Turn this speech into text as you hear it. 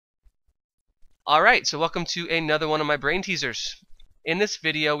Alright, so welcome to another one of my brain teasers. In this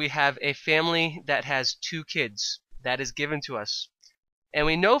video we have a family that has 2 kids that is given to us. And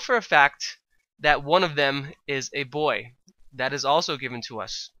we know for a fact that one of them is a boy that is also given to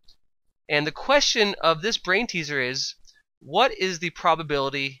us. And the question of this brain teaser is, what is the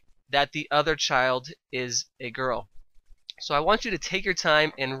probability that the other child is a girl? So I want you to take your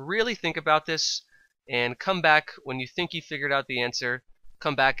time and really think about this and come back when you think you figured out the answer.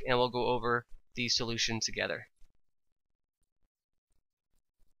 Come back and we'll go over the solution together.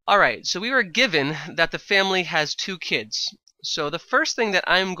 Alright, so we were given that the family has 2 kids. So the first thing that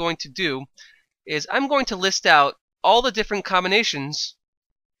I'm going to do is I'm going to list out all the different combinations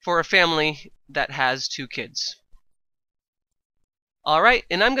for a family that has 2 kids. Alright,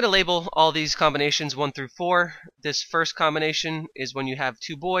 and I'm going to label all these combinations 1 through 4. This first combination is when you have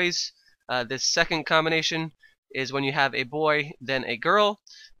 2 boys. This second combination is when you have a boy, then a girl.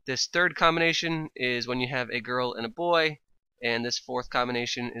 This third combination is when you have a girl and a boy. And this fourth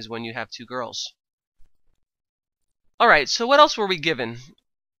combination is when you have 2 girls. Alright, so what else were we given?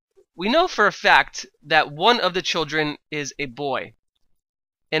 We know for a fact that one of the children is a boy.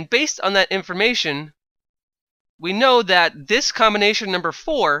 And based on that information, we know that this combination number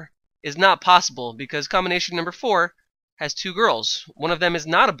 4 is not possible because combination number 4 has 2 girls. One of them is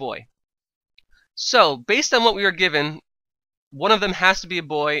not a boy. So, based on what we were given, one of them has to be a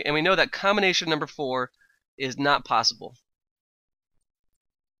boy, and we know that combination number 4 is not possible.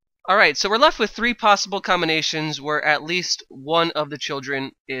 Alright, so we're left with 3 possible combinations where at least one of the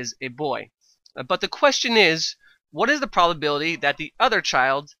children is a boy. But the question is, what is the probability that the other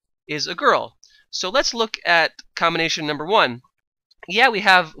child is a girl? So let's look at combination number 1. Yeah, we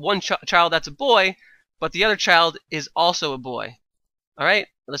have one child that's a boy, but the other child is also a boy. Alright,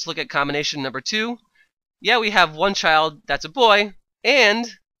 let's look at combination number 2. Yeah, we have one child that's a boy, and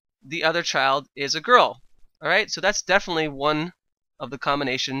the other child is a girl. Alright, so that's definitely one of the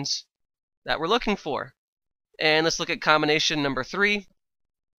combinations that we're looking for. And let's look at combination number 3.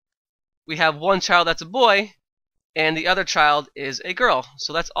 We have one child that's a boy, and the other child is a girl.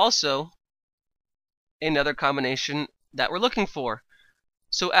 So that's also another combination that we're looking for.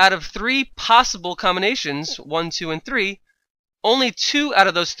 So out of 3 possible combinations, 1, 2, and 3, only 2 out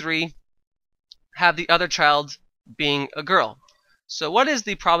of those 3 have the other child being a girl. So what is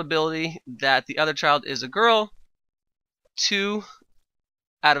the probability that the other child is a girl? 2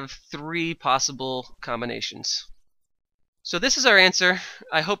 out of 3 possible combinations. So this is our answer.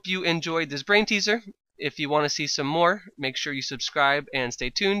 I hope you enjoyed this brain teaser. If you want to see some more, make sure you subscribe and stay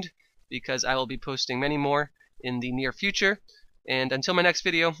tuned, because I will be posting many more in the near future. And until my next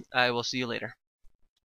video, I will see you later.